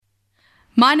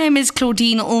My name is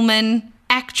Claudine Ullman,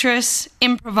 actress,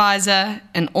 improviser,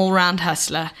 and all-round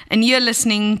hustler, and you're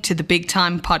listening to the Big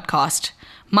Time Podcast,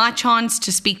 my chance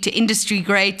to speak to industry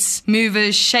greats,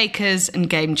 movers, shakers, and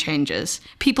game changers,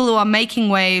 people who are making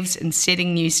waves and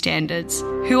setting new standards.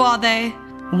 Who are they?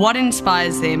 What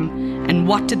inspires them? And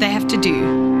what do they have to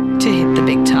do to hit the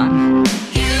big time?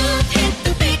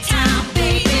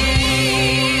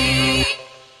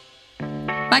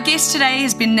 My guest today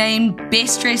has been named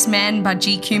Best Dressed Man by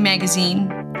GQ magazine.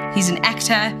 He's an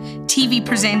actor, TV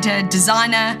presenter,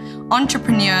 designer,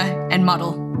 entrepreneur, and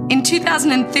model. In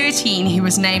 2013, he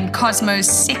was named Cosmo's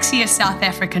sexiest South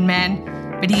African man,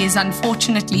 but he is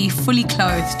unfortunately fully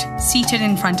clothed, seated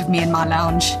in front of me in my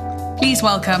lounge. Please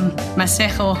welcome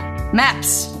Masego,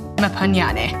 Maps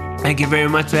Maponyane. Thank you very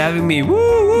much for having me. Woo,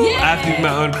 woo. Yeah. I have to be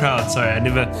my own crowd. Sorry, I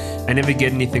never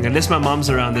get anything. Unless my mom's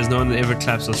around, there's no one that ever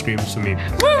claps or screams for me. Woo,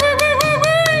 woo, woo, woo,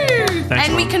 woo. Thanks,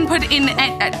 and Mom. we can put in,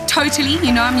 totally,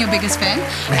 you know I'm your biggest fan,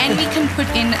 and we can put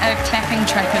in a clapping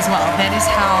track as well. That is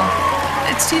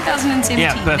how, it's 2017,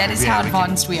 Yeah, perfect. that is how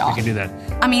advanced we are. We can do that.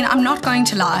 I mean, I'm not going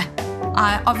to lie.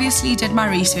 I obviously did my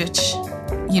research.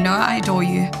 You know I adore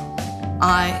you.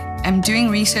 I am doing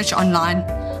research online.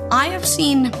 I have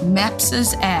seen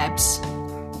Maps' abs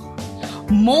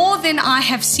more than I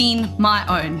have seen my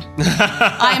own.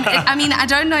 I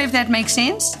don't know if that makes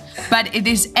sense, but it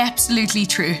is absolutely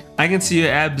true. I can see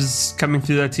your abs coming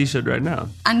through that t-shirt right now.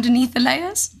 Underneath the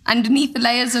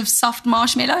layers of soft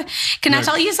marshmallow. Can I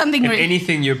tell you something? If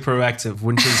anything, you're proactive.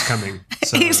 Winter's coming.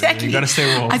 So Exactly. You got to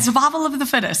stay warm. It's survival of the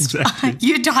fittest. Exactly.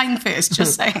 You're dying first,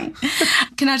 just saying.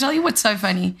 Can I tell you what's so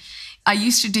funny? I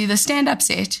used to do the stand-up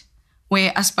set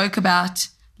where I spoke about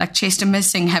like Chester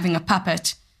Missing having a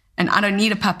puppet, and I don't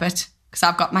need a puppet because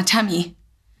I've got my tummy,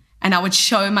 and I would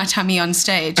show my tummy on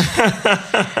stage.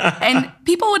 And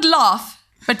people would laugh,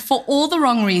 but for all the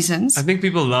wrong reasons. I think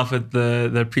people laugh at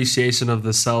the appreciation of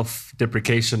the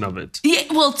self-deprecation of it. Yeah,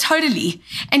 well, totally.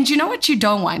 And you know what you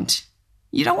don't want?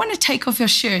 You don't want to take off your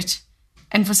shirt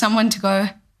and for someone to go,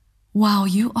 wow,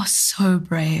 you are so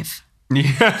brave.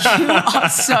 Yeah. You are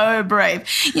so brave.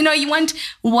 You know, you want,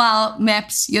 wow,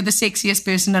 Maps, you're the sexiest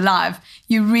person alive.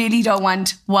 You really don't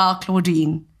want, wow,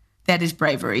 Claudine. That is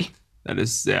bravery. That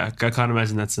is, yeah, I can't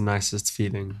imagine that's the nicest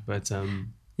feeling. But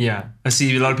yeah, I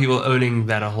see a lot of people owning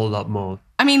that a whole lot more.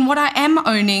 I mean, what I am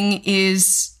owning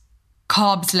is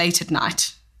carbs late at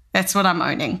night. That's what I'm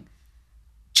owning.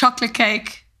 Chocolate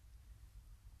cake,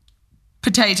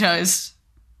 potatoes,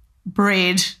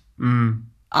 bread.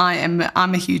 I'm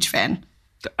a huge fan.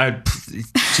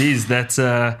 Geez, that's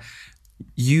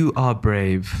you are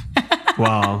brave.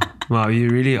 Wow, you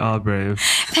really are brave.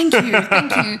 Thank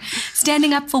you.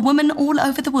 Standing up for women all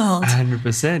over the world.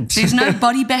 100%. There's no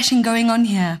body bashing going on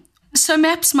here. So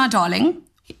Maps, my darling,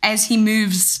 as he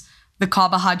moves the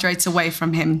carbohydrates away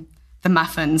from him, the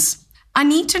muffins, I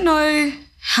need to know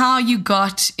how you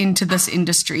got into this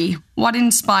industry. What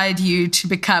inspired you to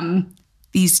become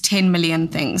these 10 million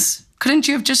things? Couldn't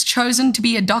you have just chosen to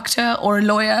be a doctor or a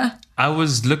lawyer? I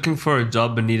was looking for a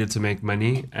job and needed to make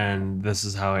money, and this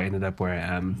is how I ended up where I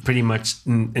am. Pretty much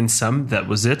in sum, that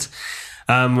was it.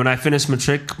 When I finished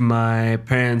matric, my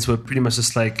parents were pretty much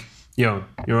just like, yo,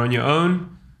 you're on your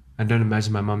own. I don't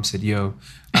imagine my mom said, yo.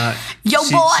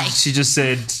 Boy! She just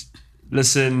said,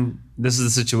 listen, this is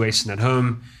the situation at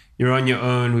home. You're on your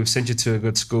own. We've sent you to a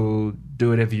good school. Do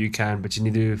whatever you can, but you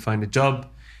need to find a job.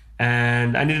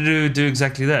 And I needed to do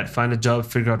exactly that. Find a job,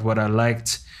 figure out what I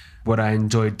liked, what I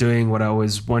enjoyed doing, what I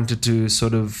always wanted to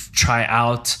sort of try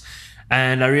out.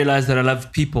 And I realized that I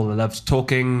loved people. I loved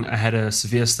talking. I had a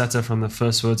severe stutter from the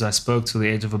first words I spoke till the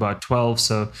age of about 12.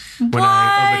 So when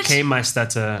I overcame my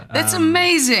stutter... That's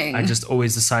amazing. I just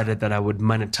always decided that I would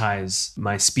monetize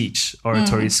my speech,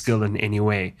 oratory skill in any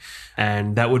way.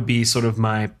 And that would be sort of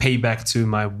my payback to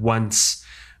my once...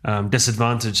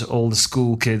 disadvantage. All the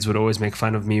school kids would always make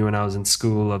fun of me when I was in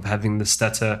school of having the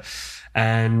stutter.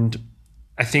 And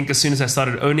I think as soon as I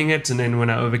started owning it, and then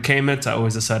when I overcame it, I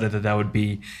always decided that would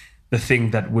be the thing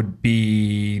that would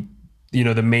be, you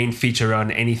know, the main feature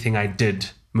around anything I did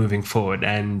moving forward.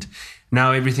 And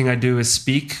now everything I do is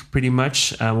speak, pretty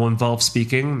much, will involve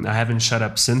speaking. I haven't shut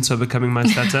up since overcoming my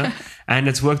stutter, and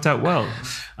it's worked out well.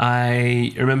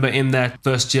 I remember in that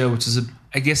first year, which is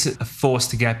I guess a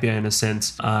forced gap year in a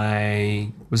sense.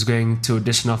 I was going to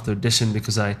audition after audition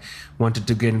because I wanted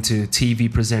to get into TV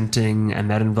presenting, and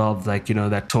that involved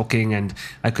that talking, and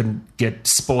I could get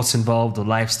sports involved or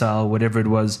lifestyle, whatever it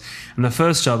was. And the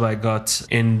first job I got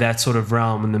in that sort of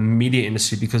realm in the media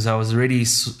industry, because I was already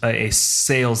a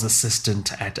sales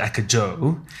assistant at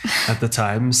Akajo at the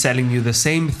time, selling you the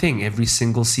same thing every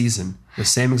single season. the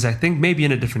same exact thing, maybe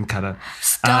in a different color.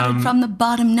 Started from the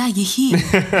bottom, now you're here.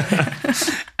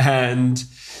 And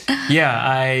yeah,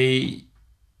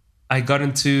 I got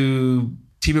into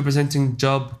TV presenting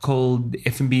job called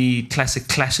F&B Classic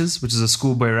Clashes, which is a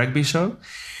schoolboy rugby show.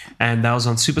 And that was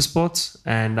on Supersport.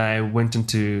 And I went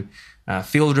into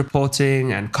field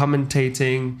reporting and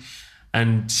commentating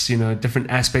and, you know, different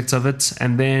aspects of it.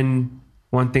 And then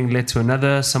one thing led to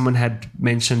another. Someone had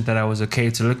mentioned that I was okay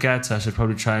to look at. So I should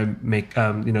probably try and make,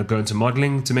 go into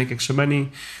modeling to make extra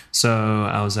money. So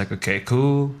I was like, okay,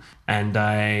 cool. And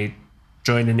I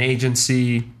joined an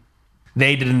agency.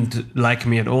 They didn't like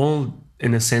me at all,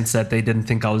 in a sense that they didn't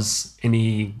think I was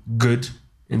any good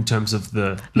in terms of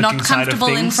the looking Not side of comfortable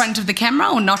in things. front of the camera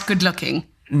or not good looking?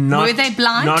 Were they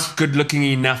blind? Not good looking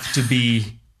enough to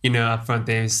be, up front.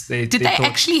 Did they thought,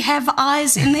 actually have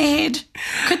eyes in their head?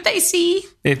 Could they see?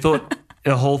 They thought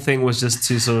the whole thing was just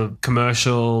too sort of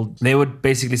commercial. They would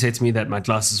basically say to me that my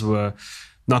glasses were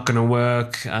not going to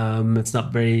work. It's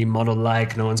not very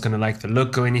model-like. No one's going to like the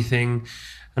look or anything.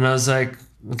 And I was like,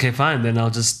 okay, fine. Then I'll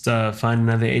just find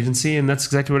another agency. And that's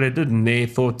exactly what I did. And they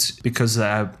thought, because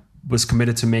I was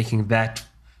committed to making that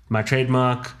my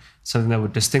trademark, something that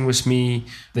would distinguish me.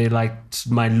 They liked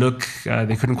my look.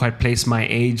 They couldn't quite place my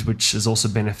age, which is also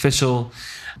beneficial.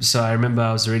 So I remember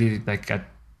I was already like at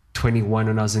 21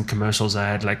 when I was in commercials. I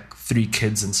had like 3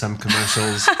 kids in some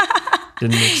commercials.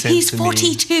 Didn't make sense He's to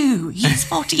 42. me. He's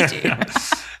 42.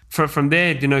 From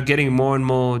there, getting more and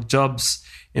more jobs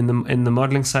in the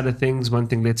modeling side of things, one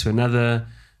thing led to another.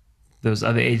 Those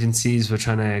other agencies were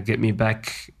trying to get me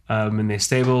back in their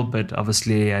stable, but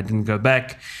obviously I didn't go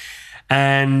back.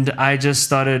 And I just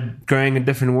started growing in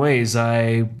different ways.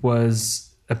 I was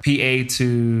a PA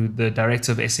to the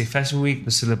director of SA Fashion Week,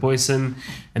 Priscilla Boyson,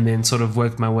 and then sort of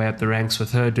worked my way up the ranks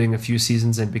with her, doing a few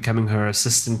seasons and becoming her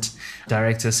assistant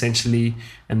director, essentially.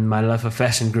 And my love for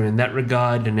fashion grew in that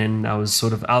regard. And then I was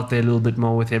sort of out there a little bit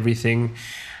more with everything.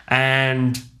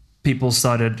 And people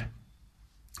started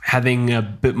having a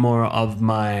bit more of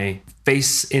my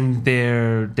face in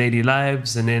their daily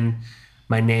lives. And then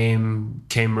my name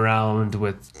came around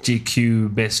with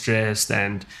GQ, Best Dressed,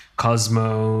 and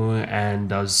Cosmo,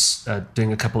 and I was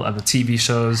doing a couple other TV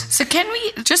shows. So can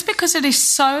we, just because it is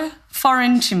so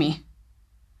foreign to me,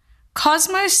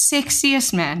 Cosmo's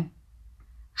Sexiest Man,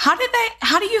 how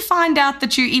do you find out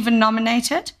that you even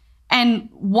nominated? And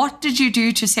what did you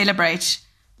do to celebrate?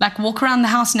 Like walk around the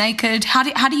house naked?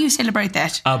 How do you celebrate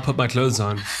that? I'll put my clothes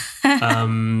on.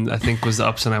 I think was the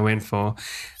option I went for.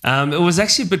 It was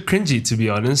actually a bit cringy, to be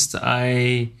honest.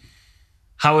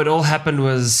 How it all happened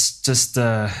was just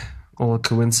all a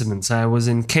coincidence. I was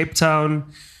in Cape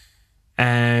Town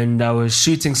and I was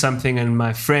shooting something, and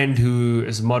my friend who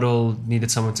is a model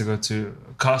needed someone to go to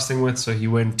casting with, so he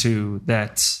went to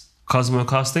that Cosmo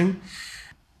casting.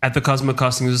 At the Cosmo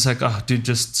casting, he was just like, oh, dude,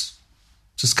 just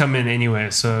come in anyway.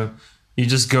 So you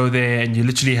just go there and you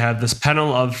literally have this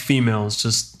panel of females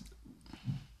just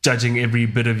judging every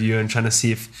bit of you and trying to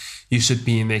see if you should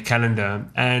be in their calendar.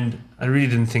 And I really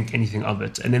didn't think anything of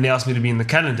it. And then they asked me to be in the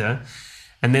calendar.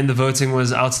 And then the voting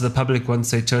was out to the public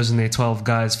once they'd chosen their 12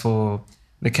 guys for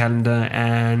the calendar.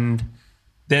 And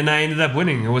then I ended up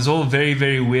winning. It was all very,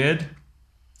 very weird.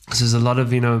 So there's a lot of,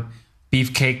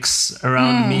 beefcakes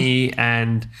around me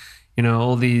and,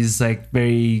 all these like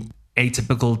very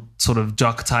atypical sort of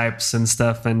jock types and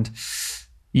stuff. And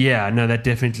yeah, no, that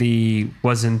definitely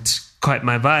wasn't quite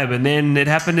my vibe. And then it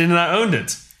happened and I owned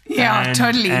it. Yeah,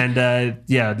 totally. And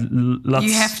lots.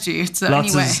 You have to. It's the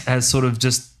only way. Has sort of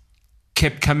just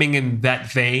kept coming in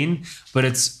that vein, but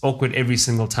it's awkward every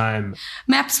single time.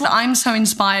 Maps, what I'm so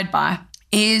inspired by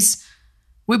is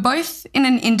we're both in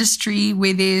an industry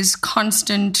where there's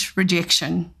constant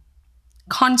rejection.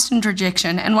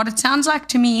 And what it sounds like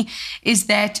to me is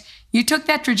that you took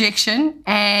that rejection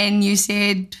and you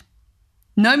said,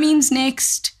 no means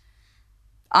next.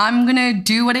 I'm going to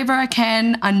do whatever I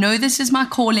can. I know this is my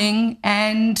calling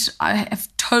and I have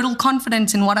total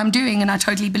confidence in what I'm doing and I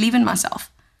totally believe in myself.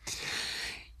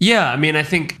 Yeah, I mean, I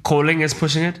think calling is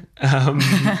pushing it.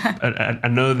 I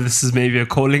know this is maybe a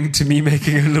calling to me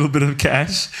making a little bit of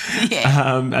cash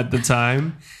at the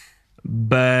time.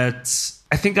 But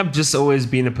I think I've just always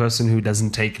been a person who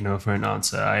doesn't take no for an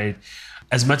answer.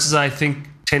 As much as I think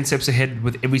 10 steps ahead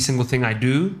with every single thing I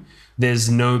do, there's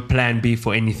no plan B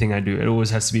for anything I do. It always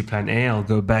has to be plan A. I'll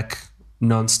go back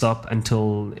nonstop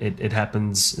until it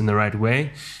happens in the right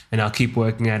way. And I'll keep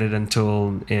working at it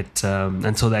until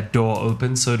that door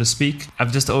opens, so to speak.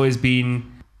 I've just always been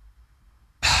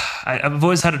I've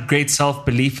always had a great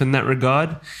self-belief in that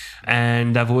regard.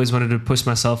 And I've always wanted to push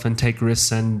myself and take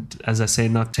risks and, as I say,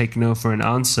 not take no for an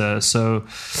answer. So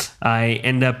I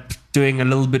end up doing a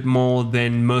little bit more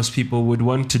than most people would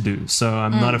want to do. So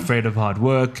I'm not afraid of hard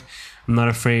work. I'm not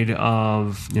afraid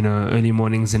of, early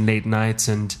mornings and late nights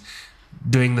and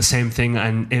doing the same thing.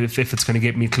 And if it's going to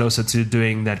get me closer to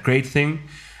doing that great thing.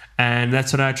 And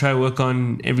that's what I try to work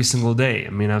on every single day.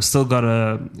 I mean, I've still got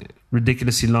a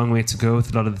ridiculously long way to go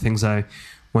with a lot of the things I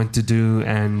want to do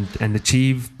and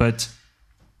achieve, but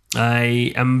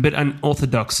I am a bit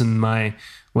unorthodox in my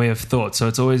way of thought. So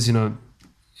it's always,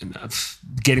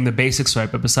 getting the basics right.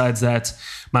 But besides that,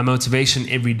 my motivation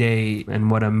every day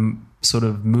and what I'm sort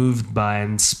of moved by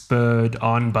and spurred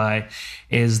on by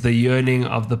is the yearning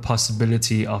of the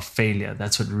possibility of failure.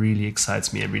 That's what really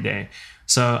excites me every day.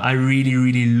 So I really,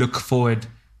 really look forward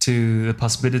to the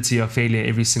possibility of failure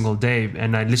every single day.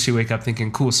 And I literally wake up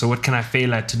thinking, cool, so what can I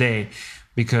fail at today?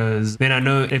 Because then I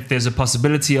know if there's a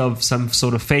possibility of some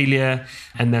sort of failure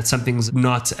and that something's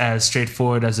not as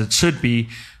straightforward as it should be,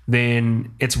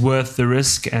 then it's worth the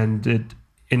risk, and it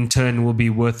in turn will be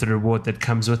worth the reward that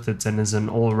comes with it, and is an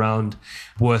all-around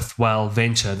worthwhile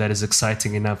venture that is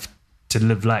exciting enough to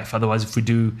live life. Otherwise, if we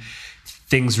do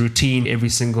things routine every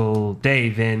single day,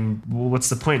 then what's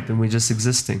the point? Then we're just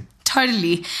existing.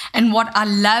 Totally. And what I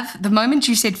love, the moment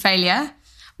you said failure,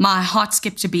 my heart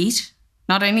skipped a beat.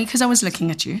 Not only because I was looking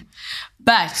at you,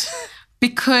 but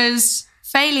because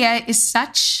failure is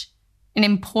such an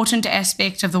important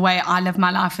aspect of the way I live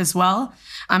my life as well.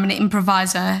 I'm an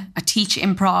improviser. I teach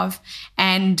improv.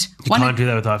 And you can't do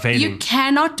that without failing. You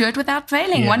cannot do it without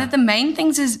failing. Yeah. One of the main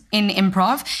things in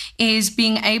improv is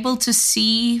being able to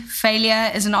see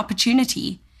failure as an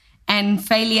opportunity and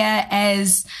failure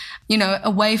as,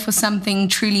 a way for something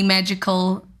truly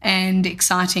magical and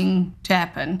exciting to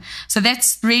happen. So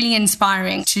that's really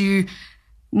inspiring to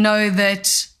know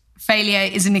that failure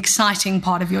is an exciting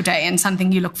part of your day and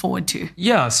something you look forward to.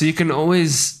 Yeah, so you can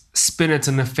always spin it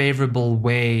in a favorable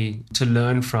way to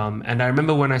learn from. And I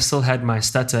remember when I still had my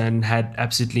stutter and had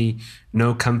absolutely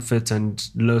no comfort and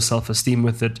low self-esteem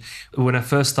with it, when I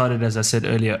first started, as I said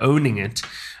earlier, owning it,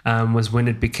 was when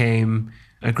it became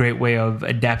a great way of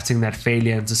adapting that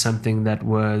failure into something that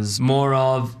was more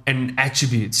of an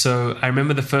attribute. So I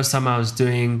remember the first time I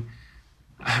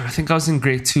think I was in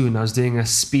grade 2 and I was doing a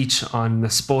speech on the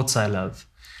sports I love.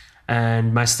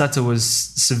 And my stutter was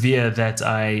severe that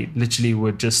I literally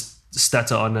would just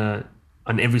stutter on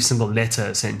every single letter,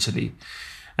 essentially.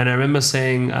 And I remember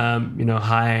saying,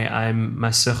 hi, I'm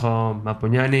Masego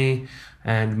Maponyane,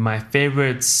 and my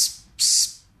favorite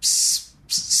sports,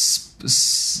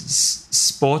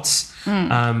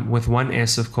 with one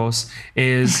S, of course,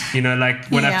 is,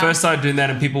 when I first started doing that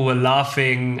and people were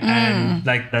laughing and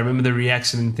I remember the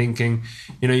reaction and thinking,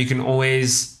 you can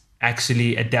always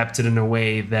actually adapt it in a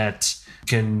way that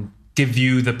can give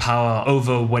you the power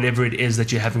over whatever it is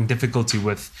that you're having difficulty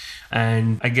with,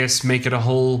 and I guess make it a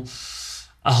whole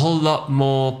lot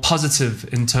more positive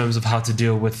in terms of how to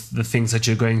deal with the things that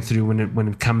you're going through when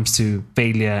it comes to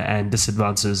failure and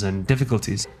disadvantages and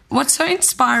difficulties. What's so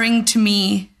inspiring to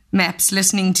me, Maps,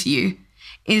 listening to you,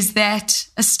 is that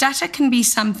a stutter can be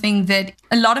something that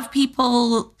a lot of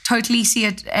people totally see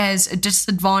it as a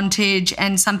disadvantage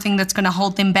and something that's going to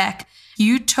hold them back.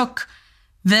 You took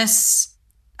this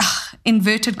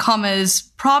inverted commas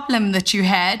problem that you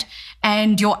had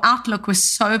and your outlook was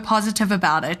so positive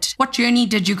about it. What journey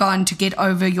did you go on to get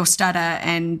over your stutter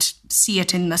and see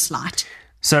it in this light?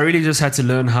 So I really just had to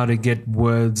learn how to get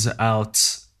words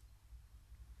out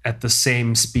at the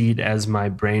same speed as my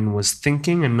brain was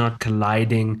thinking and not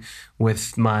colliding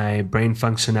with my brain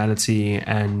functionality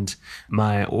and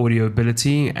my audio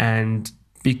ability. And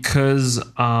because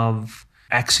of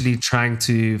actually trying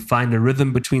to find a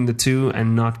rhythm between the two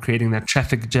and not creating that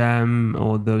traffic jam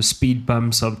or those speed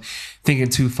bumps of thinking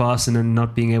too fast and then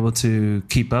not being able to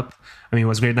keep up. I mean,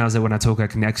 what's great now is that when I talk, I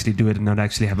can actually do it and not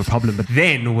actually have a problem. But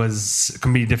then was a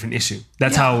completely different issue.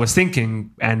 That's how I was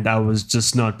thinking, and I was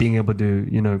just not being able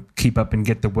to, keep up and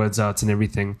get the words out and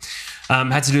everything. I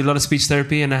had to do a lot of speech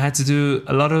therapy, and I had to do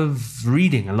a lot of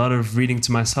reading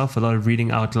to myself, a lot of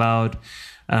reading out loud.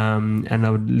 And I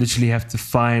would literally have to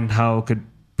find how I could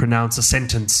pronounce a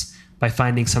sentence by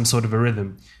finding some sort of a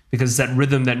rhythm, because it's that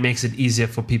rhythm that makes it easier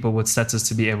for people with stutters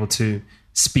to be able to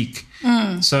speak.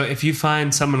 So if you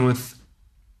find someone with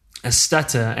a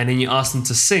stutter and then you ask them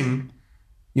to sing,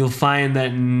 you'll find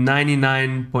that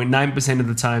 99.9% of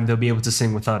the time they'll be able to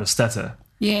sing without a stutter.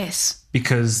 Yes.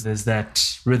 Because there's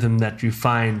that rhythm that you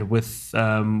find with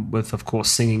of course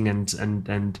singing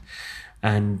and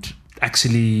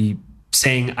actually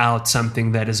saying out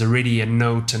something that is already a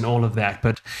note and all of that.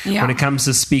 But Yeah. when it comes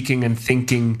to speaking and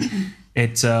thinking,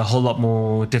 it's a whole lot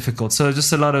more difficult. So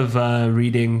just a lot of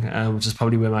reading, which is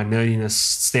probably where my nerdiness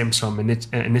stems from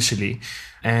initially.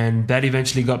 And that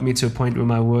eventually got me to a point where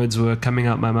my words were coming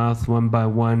out my mouth one by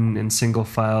one in single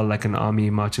file, like an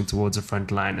army marching towards a front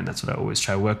line. And that's what I always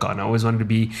try to work on. I always wanted to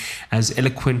be as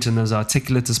eloquent and as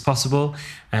articulate as possible.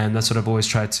 And that's what I've always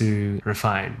tried to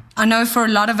refine. I know for a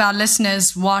lot of our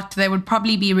listeners, what they would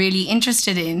probably be really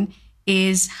interested in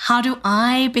is, how do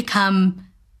I become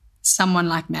someone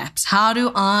like Maps? How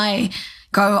do I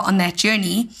go on that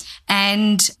journey?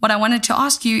 And what I wanted to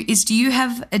ask you is, do you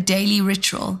have a daily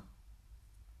ritual?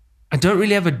 I don't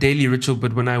really have a daily ritual,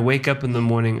 but when I wake up in the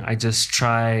morning, I just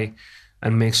try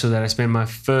and make sure that I spend my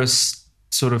first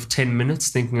sort of 10 minutes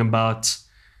thinking about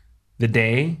the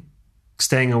day,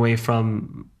 staying away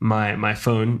from my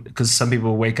phone, because some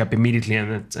people wake up immediately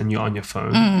and you're on your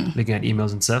phone looking at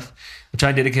emails and stuff. I try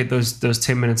and dedicate those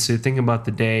 10 minutes to thinking about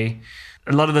the day.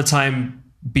 A lot of the time,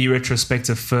 be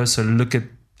retrospective first, so look at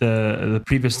the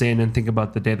previous day and then think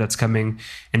about the day that's coming,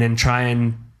 and then try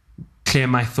and clear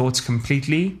my thoughts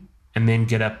completely, and then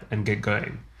get up and get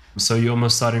going. So you're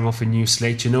almost starting off a new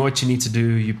slate. You know what you need to do.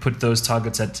 You put those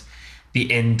targets at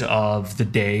the end of the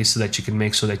day so that you can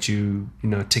make sure that you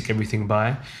tick everything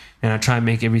by. And I try and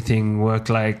make everything work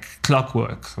like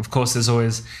clockwork. Of course, there's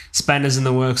always spanners in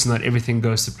the works, and not everything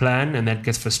goes to plan, and that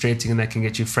gets frustrating, and that can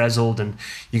get you frazzled, and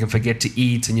you can forget to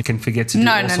eat, and you can forget to do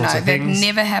all sorts of things. That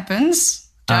never happens.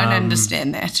 Don't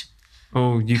understand that.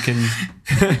 Oh, you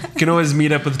can always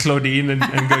meet up with Claudine and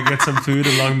go get some food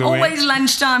along the way. Always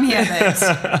lunchtime here,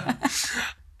 babes.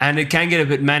 And it can get a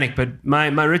bit manic, but my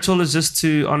ritual is just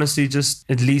to honestly just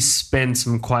at least spend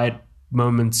some quiet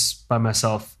moments by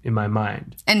myself in my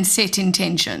mind. And set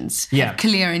intentions. Yeah. Have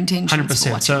clear intentions. 100%.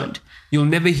 For what you want. You'll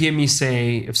never hear me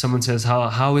say, if someone says,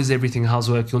 how is everything, how's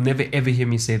work? You'll never ever hear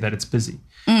me say that it's busy.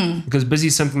 Because busy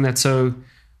is something that's so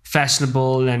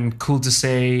fashionable and cool to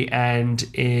say, and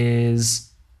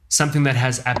is something that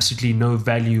has absolutely no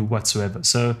value whatsoever.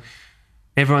 So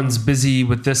everyone's busy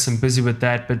with this and busy with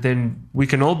that, but then we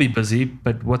can all be busy,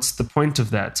 but what's the point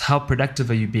of that? How productive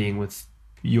are you being with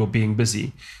your being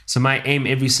busy? So my aim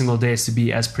every single day is to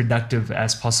be as productive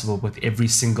as possible with every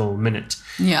single minute.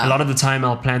 Yeah. A lot of the time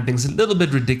I'll plan things a little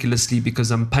bit ridiculously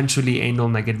because I'm punctually anal,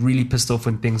 and I get really pissed off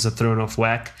when things are thrown off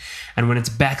whack. And when it's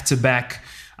back to back,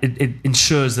 it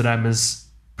ensures that I'm as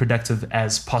productive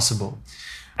as possible.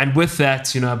 And with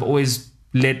that, I've always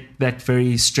led that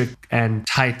very strict and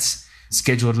tight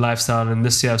scheduled lifestyle. And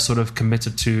this year I've sort of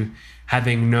committed to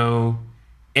having no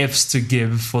F's to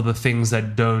give for the things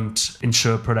that don't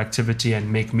ensure productivity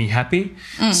and make me happy.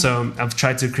 So I've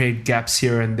tried to create gaps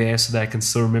here and there so that I can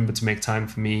still remember to make time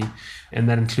for me. And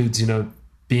that includes,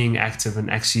 being active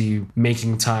and actually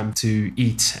making time to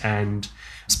eat and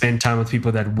spend time with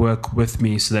people that work with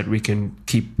me so that we can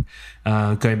keep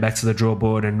going back to the drawing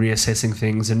board and reassessing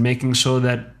things and making sure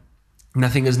that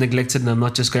nothing is neglected and I'm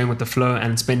not just going with the flow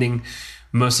and spending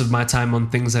most of my time on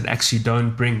things that actually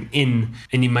don't bring in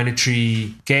any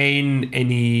monetary gain,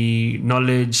 any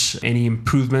knowledge, any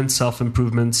improvement,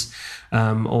 self-improvements,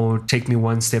 or take me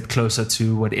one step closer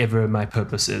to whatever my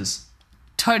purpose is.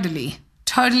 Totally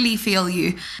feel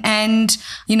you. And,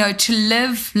 to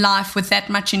live life with that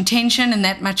much intention and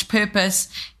that much purpose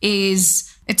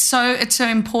it's so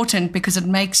important, because it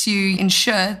makes you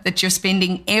ensure that you're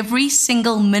spending every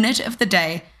single minute of the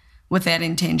day with that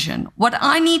intention. What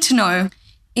I need to know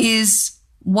is,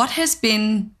 what has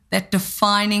been that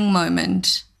defining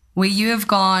moment where you have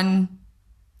gone,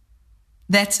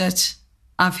 that's it,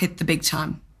 I've hit the big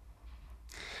time?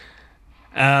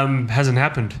 Hasn't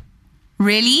happened.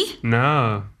 Really?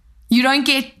 No. You don't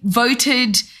get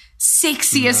voted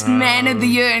sexiest man of the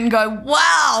year and go,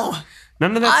 wow,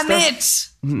 none of that I'm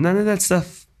stuff. None of that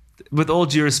stuff. With all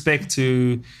due respect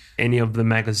to any of the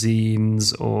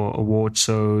magazines or award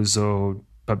shows or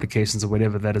publications or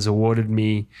whatever that has awarded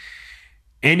me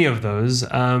any of those,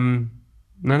 none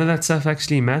of that stuff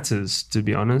actually matters, to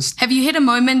be honest. Have you hit a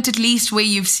moment at least where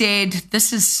you've said,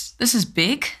 this is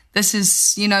big? This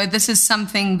is, this is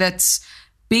something that's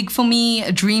big for me,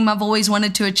 a dream I've always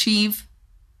wanted to achieve?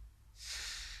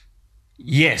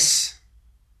 Yes.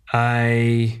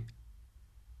 I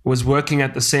was working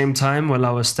at the same time while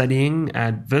I was studying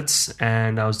at WITS,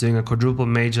 and I was doing a quadruple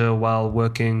major while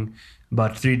working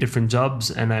about 3 different jobs,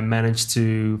 and I managed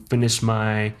to finish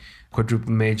my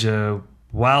quadruple major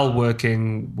while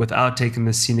working without taking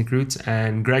the scenic route,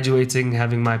 and graduating,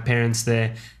 having my parents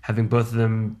there, having both of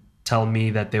them tell me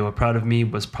that they were proud of me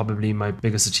was probably my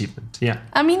biggest achievement. Yeah.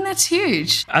 I mean, that's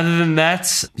huge. Other than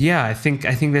that, yeah, I think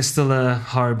there's still a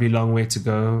horribly long way to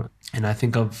go. And I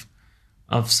think of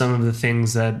some of the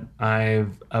things that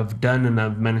I've done and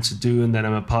I've managed to do and that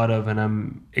I'm a part of, and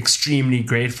I'm extremely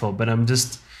grateful. But I'm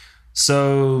just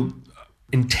so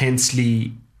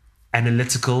intensely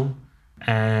analytical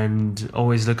and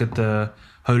always look at the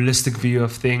holistic view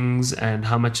of things and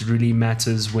how much it really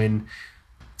matters when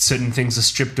certain things are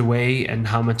stripped away and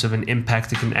how much of an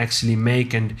impact it can actually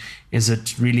make. And is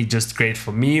it really just great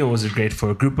for me, or is it great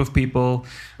for a group of people?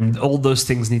 And all those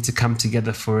things need to come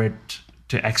together for it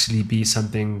to actually be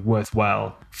something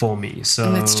worthwhile for me. So,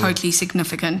 and it's totally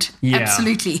significant. Yeah.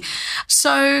 Absolutely.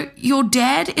 So your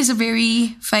dad is a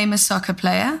very famous soccer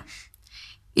player.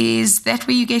 Is that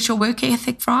where you get your work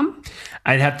ethic from?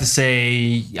 I'd have to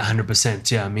say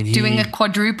 100%. Yeah. I mean, doing a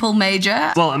quadruple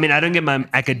major. Well, I mean, I don't get my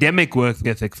academic work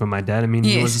ethic from my dad. I mean,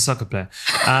 He was a soccer player.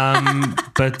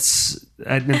 But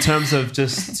in terms of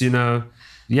just,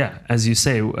 yeah, as you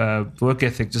say, work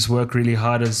ethic, just work really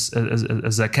hard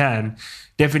as I can,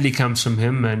 definitely comes from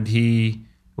him. And he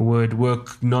would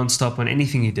work nonstop on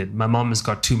anything he did. My mom has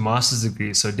got 2 master's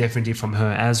degrees, so definitely from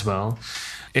her as well.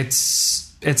 It's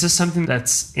just something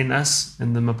that's in us,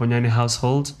 in the Maponyane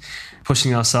household,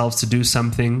 pushing ourselves to do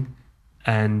something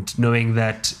and knowing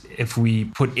that if we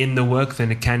put in the work,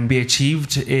 then it can be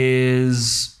achieved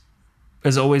has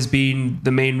always been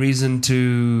the main reason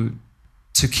to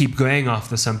keep going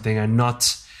after something and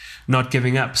not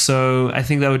giving up. So I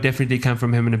think that would definitely come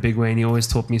from him in a big way. And he always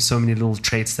taught me so many little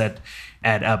traits that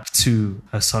add up to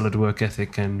a solid work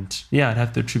ethic. And yeah, I'd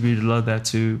have to attribute a lot of that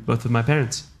to both of my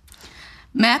parents.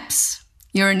 Maps,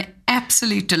 you're an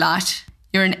absolute delight.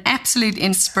 You're an absolute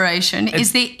inspiration.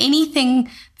 Is there anything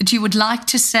that you would like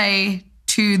to say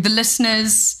to the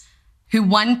listeners who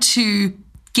want to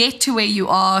get to where you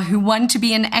are, who want to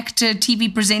be an actor,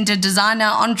 TV presenter, designer,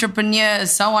 entrepreneur,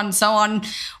 so on?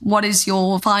 What is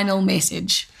your final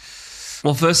message?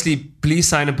 Well, firstly, please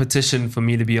sign a petition for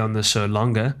me to be on the show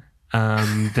longer.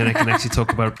 Then I can actually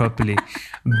talk about it properly.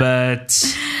 But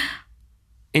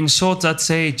in short, I'd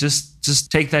say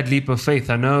just take that leap of faith.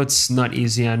 I know it's not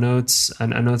easy. I know it's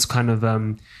kind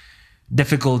of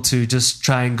difficult to just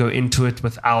try and go into it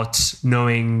without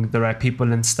knowing the right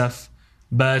people and stuff.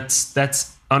 But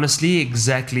that's honestly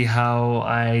exactly how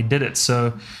I did it.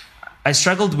 So I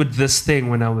struggled with this thing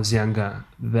when I was younger,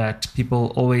 that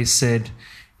people always said,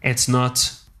 it's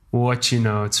not what you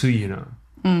know, it's who you know.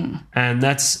 And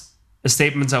that's a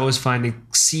statement I always find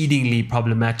exceedingly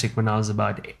problematic when I was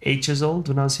about 8 years old,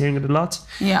 when I was hearing it a lot.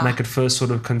 Yeah. And I could first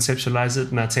sort of conceptualize it.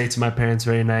 And I'd say to my parents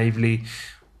very naively,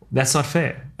 that's not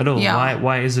fair at all. Yeah.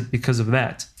 Why is it because of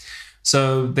that?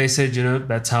 So they said,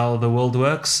 that's how the world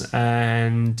works.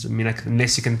 And I mean,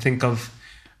 unless you can think of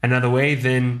another way,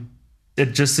 then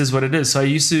it just is what it is. So I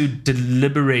used to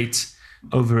deliberate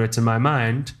over it in my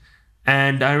mind.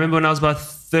 And I remember when I was about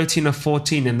 13 or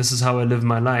 14, and this is how I live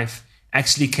my life,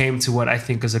 actually came to what I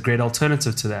think is a great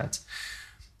alternative to that.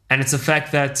 And it's the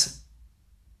fact that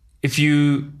if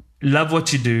you love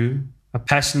what you do, are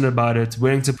passionate about it,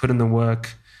 willing to put in the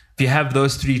work, if you have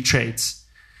those 3 traits,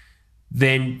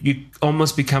 then you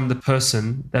almost become the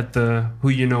person that who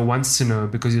you know wants to know,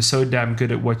 because you're so damn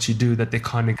good at what you do that they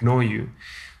can't ignore you.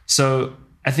 So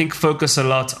I think focus a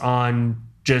lot on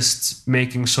just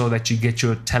making sure that you get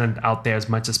your talent out there as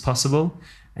much as possible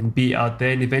and be out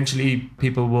there. And eventually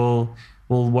people will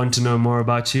want to know more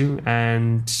about you,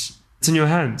 and it's in your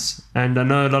hands. And I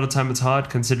know a lot of time it's hard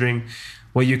considering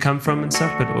where you come from and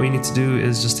stuff, but all you need to do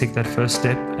is just take that first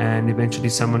step and eventually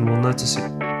someone will notice you.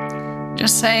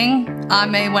 Just saying, I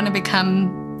may want to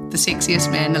become the sexiest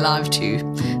man alive too.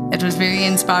 It was very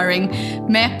inspiring.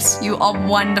 Maps, you are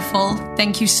wonderful.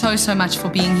 Thank you so much for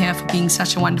being here, for being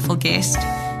such a wonderful guest.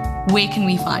 Where can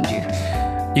we find you?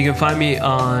 You can find me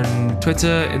on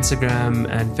Twitter, Instagram,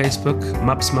 and Facebook.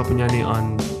 Maps Maponyane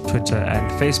on Twitter and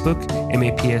Facebook.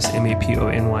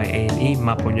 MAPS-MAPONYANE,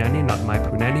 Maponyane, not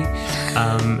Maponyane.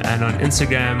 And on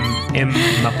Instagram,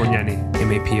 Maponyane,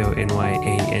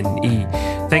 MAPONYANE.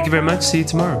 Thank you very much. See you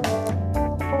tomorrow.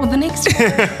 Or the next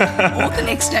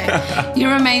day.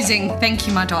 You're amazing. Thank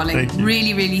you, my darling. Thank you.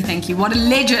 Really, really thank you. What a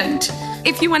legend.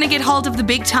 If you want to get hold of the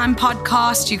Big Time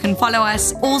podcast, you can follow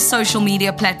us all social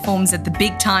media platforms at the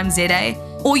Big Time ZA,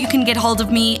 or you can get hold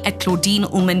of me at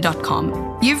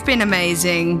claudineulman.com. You've been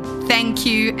amazing. Thank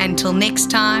you. Until next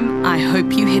time, I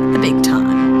hope you hit the big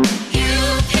time.